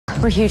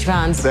We're huge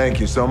fans. Thank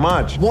you so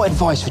much. What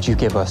advice would you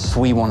give us if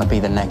we want to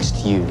be the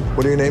next you?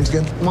 What are your names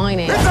again? My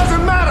name. It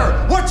doesn't matter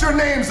what your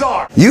names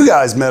are! You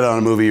guys met on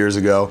a movie years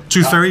ago.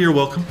 Tooth Fairy, you're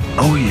welcome.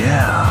 Oh,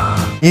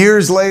 yeah.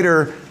 Years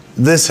later,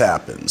 this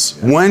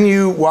happens. When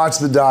you watch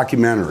the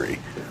documentary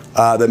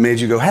that made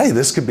you go, hey,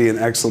 this could be an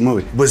excellent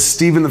movie, was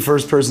Steven the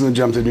first person that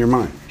jumped into your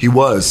mind? He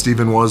was.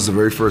 Steven was the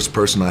very first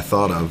person I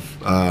thought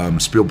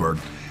of, Spielberg.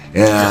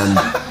 And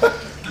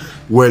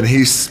when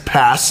he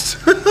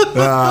passed,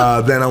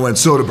 then I went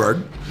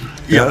Soderbergh.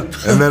 Yeah.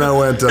 And then I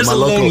went There's my a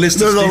local. long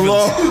list of There's Stevens. a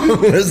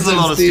long list a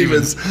lot of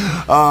Stevens.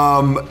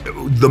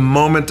 The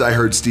moment I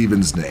heard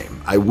Steven's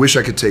name, I wish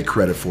I could take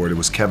credit for it. It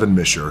was Kevin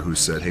Misher who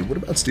said, hey, what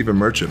about Stephen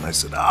Merchant? I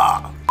said,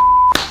 I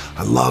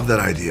love that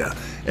idea.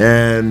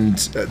 And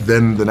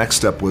then the next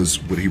step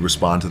was, would he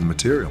respond to the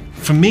material?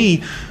 For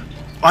me,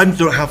 I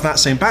don't have that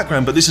same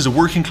background, but this is a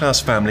working class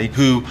family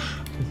who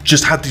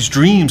just had these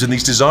dreams and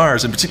these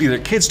desires, and particularly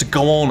their kids, to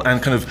go on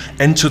and kind of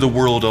enter the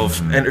world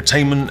of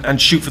entertainment and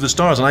shoot for the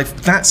stars. And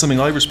that's something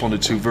I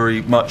responded to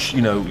very much,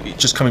 you know,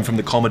 just coming from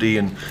the comedy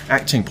and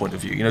acting point of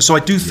view, you know. So I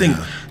do think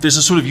there's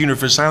a sort of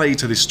universality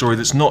to this story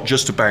that's not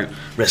just about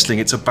wrestling,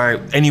 it's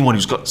about anyone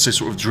who's got this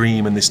sort of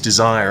dream and this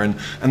desire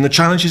and the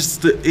challenges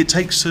that it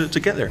takes to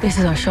get there. This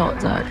is our shot,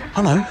 Doug.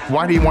 Hello.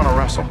 Why do you want to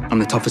wrestle? I'm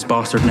the toughest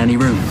bastard in any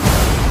room.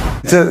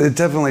 It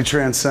definitely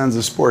transcends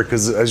the sport,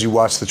 because as you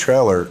watch the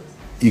trailer,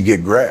 you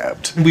get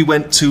grabbed. We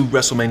went to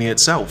WrestleMania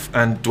itself,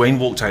 and Dwayne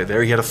walked out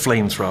there. He had a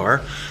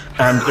flamethrower,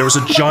 and there was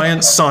a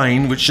giant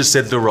sign which just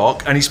said The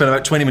Rock, and he spent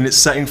about 20 minutes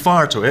setting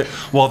fire to it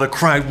while the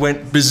crowd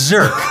went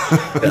berserk.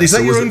 Is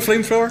that your own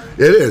flamethrower?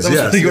 It is,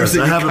 yes. Yours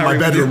I have it in my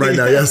bedroom right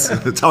now, yes.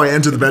 That's how I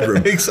enter the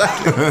bedroom.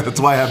 Exactly. That's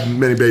why I have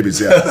many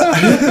babies, yeah. When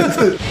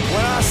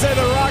I say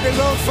The Rock is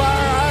on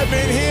fire, I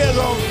mean he is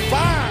on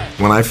fire.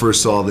 When I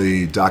first saw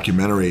the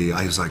documentary,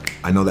 I was like,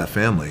 I know that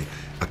family.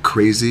 A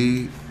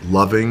crazy,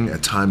 loving,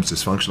 at times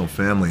dysfunctional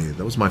family.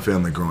 That was my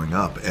family growing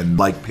up. And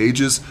like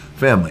Paige's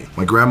family,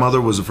 my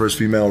grandmother was the first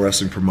female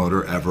wrestling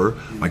promoter ever.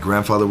 My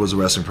grandfather was a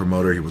wrestling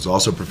promoter. He was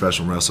also a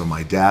professional wrestler.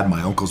 My dad,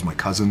 my uncles, my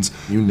cousins,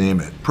 you name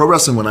it. Pro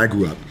wrestling, when I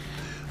grew up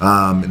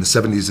in the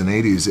 70s and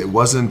 80s, it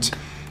wasn't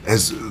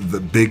as the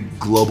big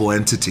global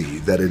entity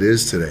that it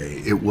is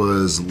today. It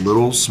was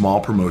little small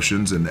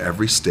promotions in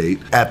every state.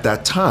 At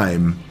that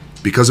time,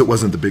 because it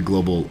wasn't the big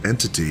global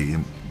entity,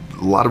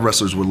 a lot of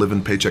wrestlers were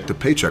living paycheck to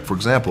paycheck. For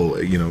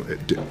example, you know,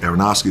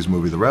 Aronofsky's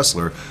movie, The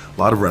Wrestler, a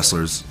lot of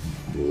wrestlers,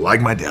 like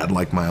my dad,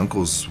 like my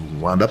uncles,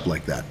 wound up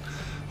like that.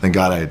 Thank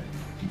God I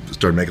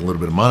started making a little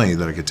bit of money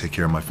that I could take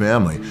care of my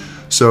family.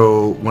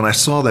 So when I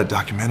saw that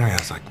documentary, I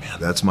was like, man,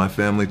 that's my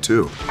family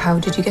too. How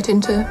did you get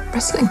into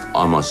wrestling?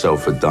 I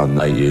myself had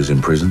done 8 years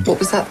in prison. What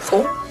was that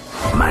for?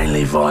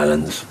 Mainly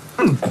violence.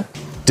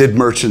 Did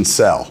Merchant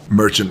sell?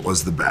 Merchant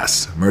was the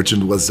best.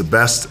 Merchant was the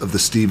best of the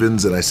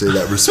Stevens, and I say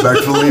that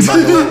respectfully by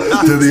the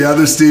way, to the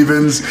other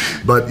Stevens.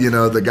 But you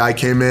know, the guy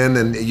came in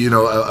and you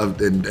know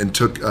and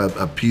took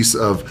a piece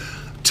of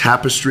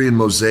tapestry and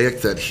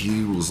mosaic that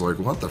he was like,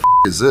 what the f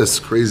is this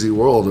crazy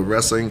world of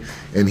wrestling?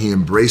 And he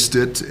embraced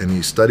it, and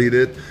he studied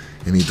it,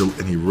 and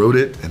he wrote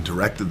it and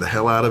directed the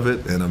hell out of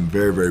it, and I'm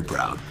very, very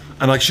proud.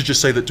 And I should just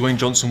say that Dwayne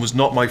Johnson was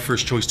not my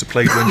first choice to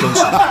play Dwayne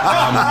Johnson.